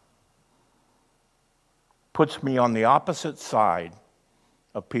puts me on the opposite side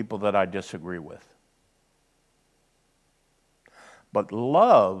of people that I disagree with. But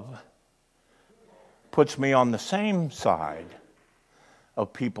love puts me on the same side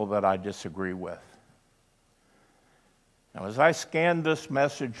of people that I disagree with. Now, as I scanned this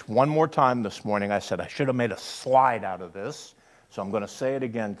message one more time this morning, I said I should have made a slide out of this, so I'm going to say it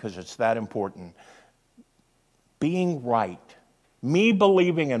again because it's that important. Being right, me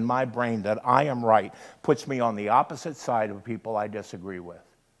believing in my brain that I am right, puts me on the opposite side of people I disagree with.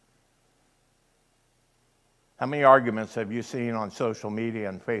 How many arguments have you seen on social media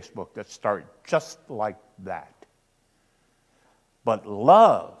and Facebook that start just like that? But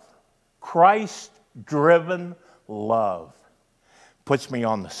love, Christ-driven love, puts me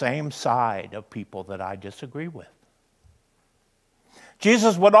on the same side of people that I disagree with.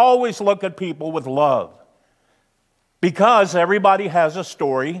 Jesus would always look at people with love because everybody has a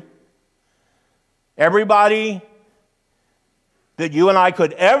story. Everybody that you and I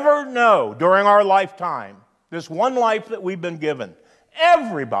could ever know during our lifetime, this one life that we've been given,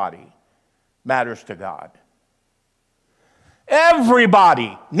 everybody matters to God.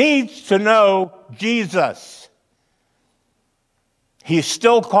 Everybody needs to know Jesus. He's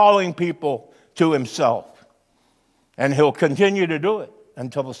still calling people to himself, and he'll continue to do it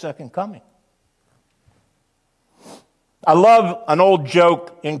until the second coming. I love an old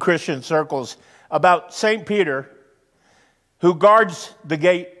joke in Christian circles about St. Peter, who guards the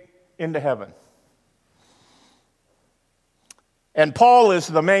gate into heaven. And Paul is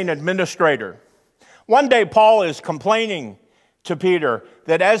the main administrator. One day, Paul is complaining to Peter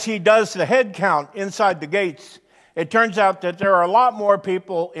that as he does the head count inside the gates, it turns out that there are a lot more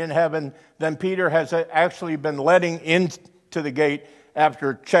people in heaven than Peter has actually been letting into the gate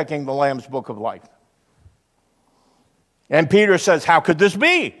after checking the Lamb's Book of Life. And Peter says, how could this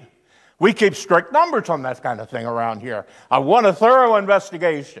be? We keep strict numbers on that kind of thing around here. I want a thorough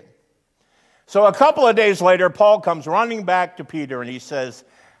investigation. So a couple of days later, Paul comes running back to Peter and he says,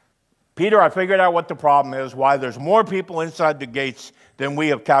 Peter, I figured out what the problem is, why there's more people inside the gates than we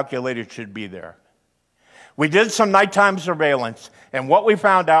have calculated should be there. We did some nighttime surveillance, and what we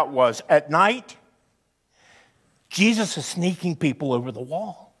found out was at night, Jesus is sneaking people over the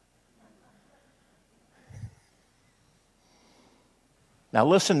wall. Now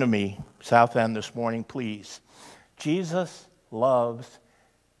listen to me, South End, this morning, please. Jesus loves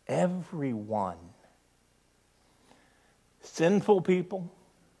everyone. Sinful people,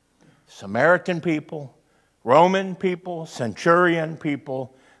 Samaritan people, Roman people, centurion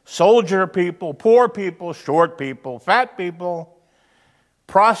people, soldier people, poor people, short people, fat people,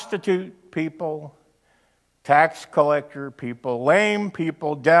 prostitute people, tax collector people, lame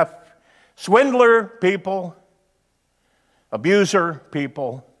people, deaf, swindler people, abuser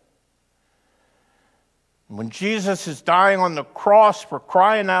people. When Jesus is dying on the cross, for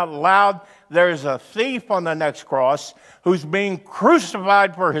crying out loud, there's a thief on the next cross who's being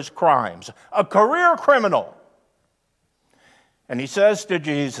crucified for his crimes, a career criminal. And he says to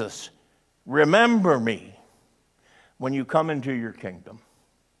Jesus, remember me when you come into your kingdom.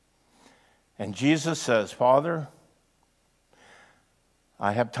 And Jesus says, Father,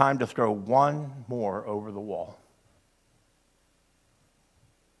 I have time to throw one more over the wall.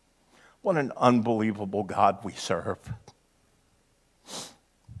 What an unbelievable God we serve.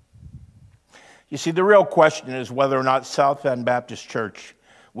 You see, the real question is whether or not South End Baptist Church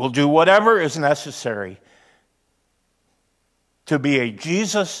will do whatever is necessary to be a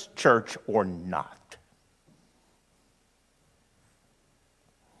Jesus church or not.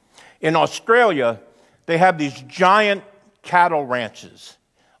 In Australia, they have these giant cattle ranches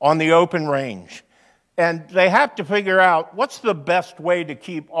on the open range. And they have to figure out what's the best way to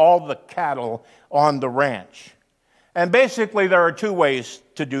keep all the cattle on the ranch. And basically, there are two ways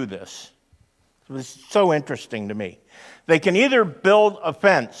to do this. It's so interesting to me. They can either build a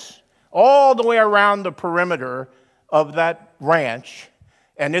fence all the way around the perimeter of that ranch,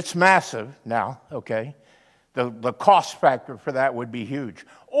 and it's massive now, okay? The cost factor for that would be huge.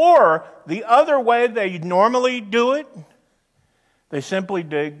 Or the other way they normally do it, they simply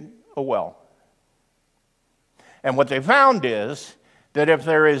dig a well. And what they found is that if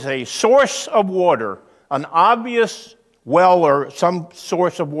there is a source of water, an obvious well or some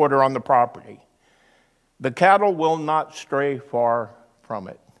source of water on the property, the cattle will not stray far from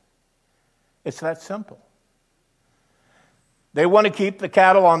it. It's that simple. They want to keep the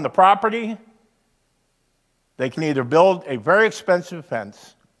cattle on the property. They can either build a very expensive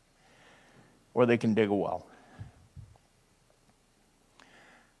fence or they can dig a well.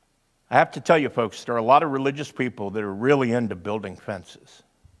 I have to tell you, folks, there are a lot of religious people that are really into building fences.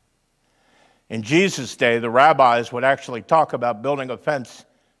 In Jesus' day, the rabbis would actually talk about building a fence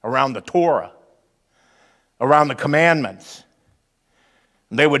around the Torah, around the commandments.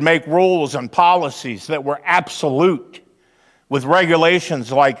 They would make rules and policies that were absolute, with regulations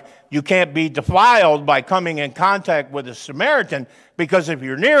like you can't be defiled by coming in contact with a Samaritan, because if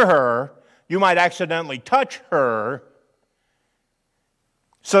you're near her, you might accidentally touch her.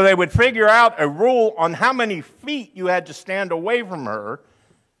 So they would figure out a rule on how many feet you had to stand away from her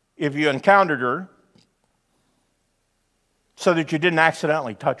if you encountered her, so that you didn't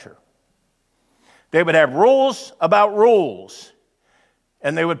accidentally touch her. They would have rules about rules,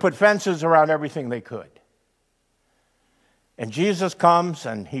 and they would put fences around everything they could. And Jesus comes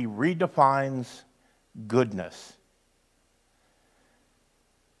and he redefines goodness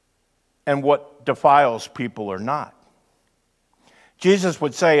and what defiles people or not. Jesus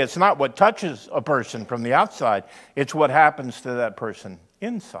would say it's not what touches a person from the outside, it's what happens to that person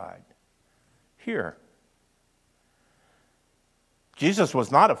inside, here. Jesus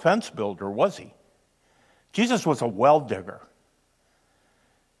was not a fence builder, was he? Jesus was a well digger.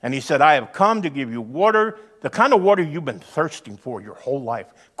 And he said, I have come to give you water, the kind of water you've been thirsting for your whole life,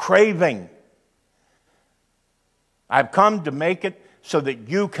 craving. I've come to make it so that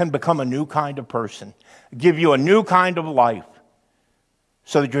you can become a new kind of person, give you a new kind of life,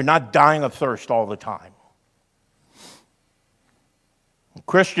 so that you're not dying of thirst all the time.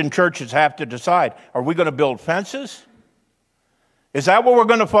 Christian churches have to decide, are we going to build fences? Is that what we're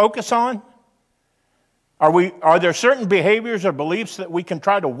going to focus on? Are there certain behaviors or beliefs that we can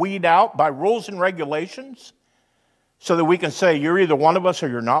try to weed out by rules and regulations so that we can say you're either one of us or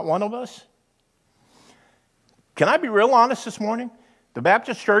you're not one of us? Can I be real honest this morning? The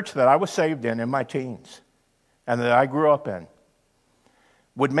Baptist church that I was saved in my teens and that I grew up in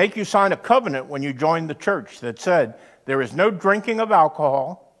would make you sign a covenant when you joined the church that said there is no drinking of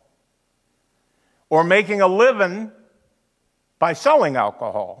alcohol or making a living by selling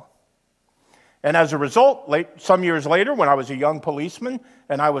alcohol. And as a result, some years later, when I was a young policeman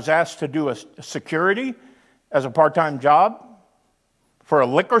and I was asked to do a security as a part-time job for a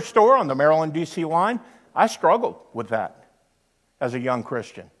liquor store on the Maryland, D.C. line, I struggled with that as a young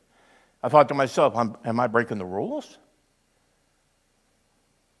Christian. I thought to myself, am I breaking the rules?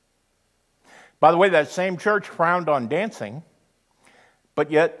 By the way, that same church frowned on dancing,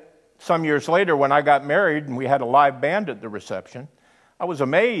 but yet some years later when I got married and we had a live band at the reception, I was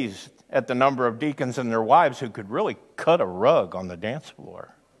amazed at the number of deacons and their wives who could really cut a rug on the dance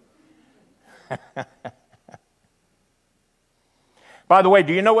floor. By the way,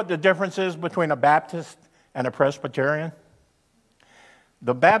 do you know what the difference is between a Baptist and a Presbyterian?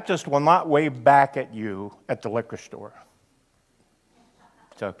 The Baptist will not wave back at you at the liquor store.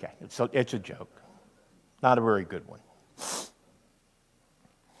 It's okay. It's a joke. Not a very good one.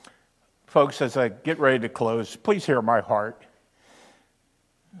 Folks, as I get ready to close, please hear my heart.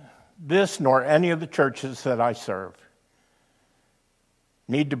 This nor any of the churches that I serve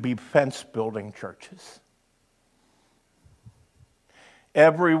need to be fence-building churches.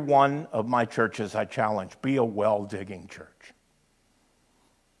 Every one of my churches, I challenge, be a well-digging church.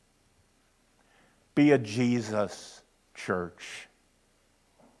 Be a Jesus church.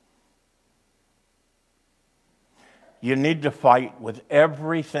 You need to fight with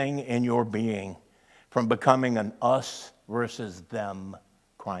everything in your being from becoming an us versus them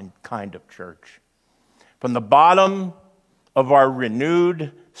kind of church. From the bottom of our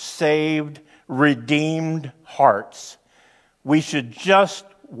renewed, saved, redeemed hearts, we should just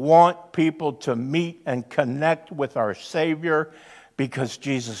want people to meet and connect with our Savior because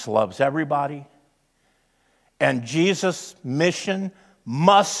Jesus loves everybody. And Jesus' mission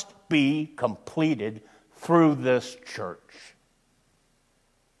must be completed through this church.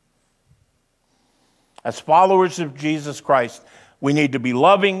 As followers of Jesus Christ, we need to be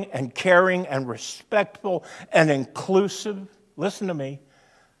loving and caring and respectful and inclusive, listen to me,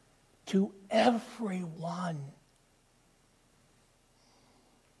 to everyone.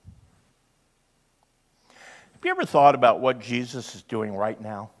 Have you ever thought about what Jesus is doing right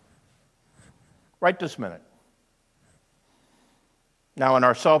now? Right this minute. Now, in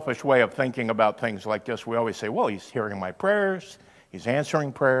our selfish way of thinking about things like this, we always say, well, he's hearing my prayers. He's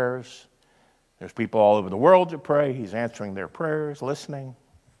answering prayers. There's people all over the world that pray. He's answering their prayers, listening.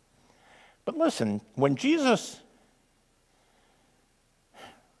 But listen, when Jesus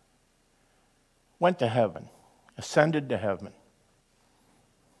went to heaven, ascended to heaven,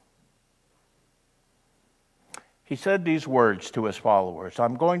 he said these words to his followers,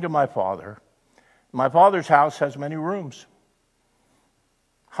 I'm going to my Father. My Father's house has many rooms.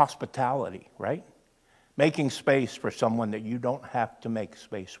 Hospitality, right? Making space for someone that you don't have to make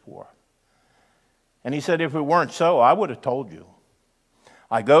space for. And he said, if it weren't so, I would have told you.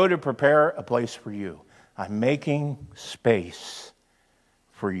 I go to prepare a place for you. I'm making space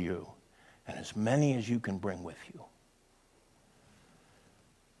for you. And as many as you can bring with you.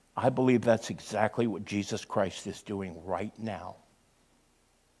 I believe that's exactly what Jesus Christ is doing right now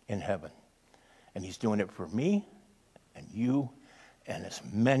in heaven. And he's doing it for me and you and as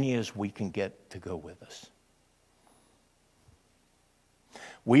many as we can get to go with us.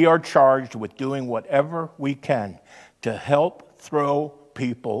 We are charged with doing whatever we can to help throw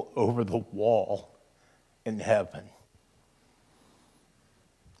people over the wall in heaven.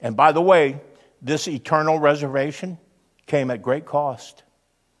 And by the way, this eternal reservation came at great cost.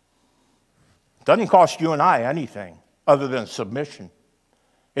 It doesn't cost you and I anything other than submission.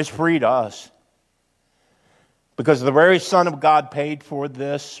 It's free to us. Because the very Son of God paid for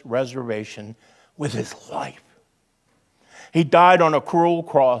this reservation with his life. He died on a cruel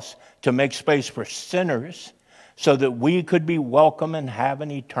cross to make space for sinners so that we could be welcome and have an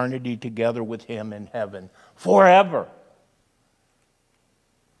eternity together with him in heaven forever.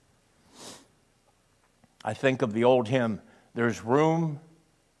 I think of the old hymn, there's room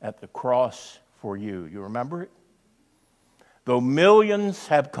at the cross for you. You remember it? Though millions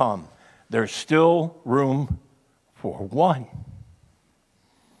have come, there's still room for one.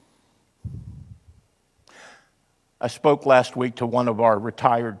 I spoke last week to one of our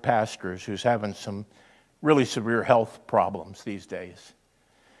retired pastors who's having some really severe health problems these days.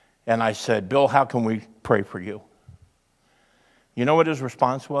 And I said, Bill, how can we pray for you? You know what his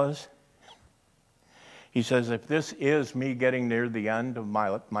response was? He says, if this is me getting near the end of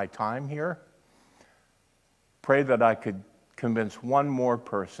my time here, pray that I could convince one more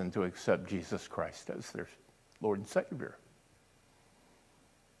person to accept Jesus Christ as their Lord and Savior.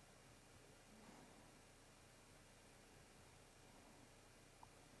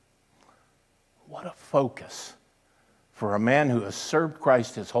 What a focus for a man who has served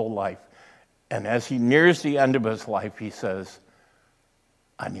Christ his whole life. And as he nears the end of his life, he says,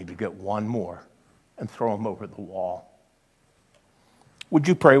 I need to get one more and throw him over the wall. Would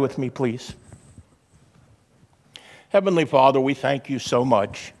you pray with me, please? Heavenly Father, we thank you so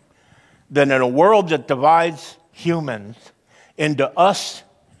much that in a world that divides humans into us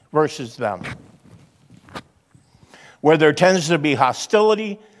versus them, where there tends to be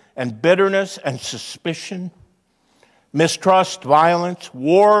hostility and bitterness and suspicion, mistrust, violence,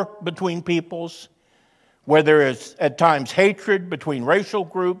 war between peoples, where there is at times hatred between racial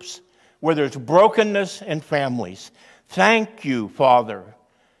groups, where there's brokenness in families. Thank you, Father,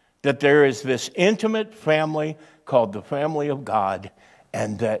 that there is this intimate family called the family of God,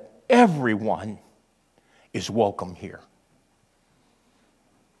 and that everyone is welcome here.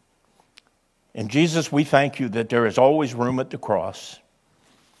 And Jesus, we thank you that there is always room at the cross,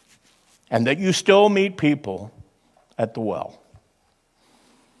 and that you still meet people at the well.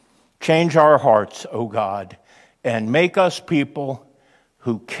 Change our hearts, O God, and make us people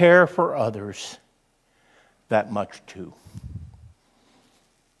who care for others that much too.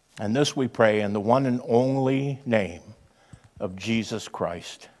 And this we pray in the one and only name of Jesus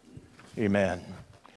Christ. Amen.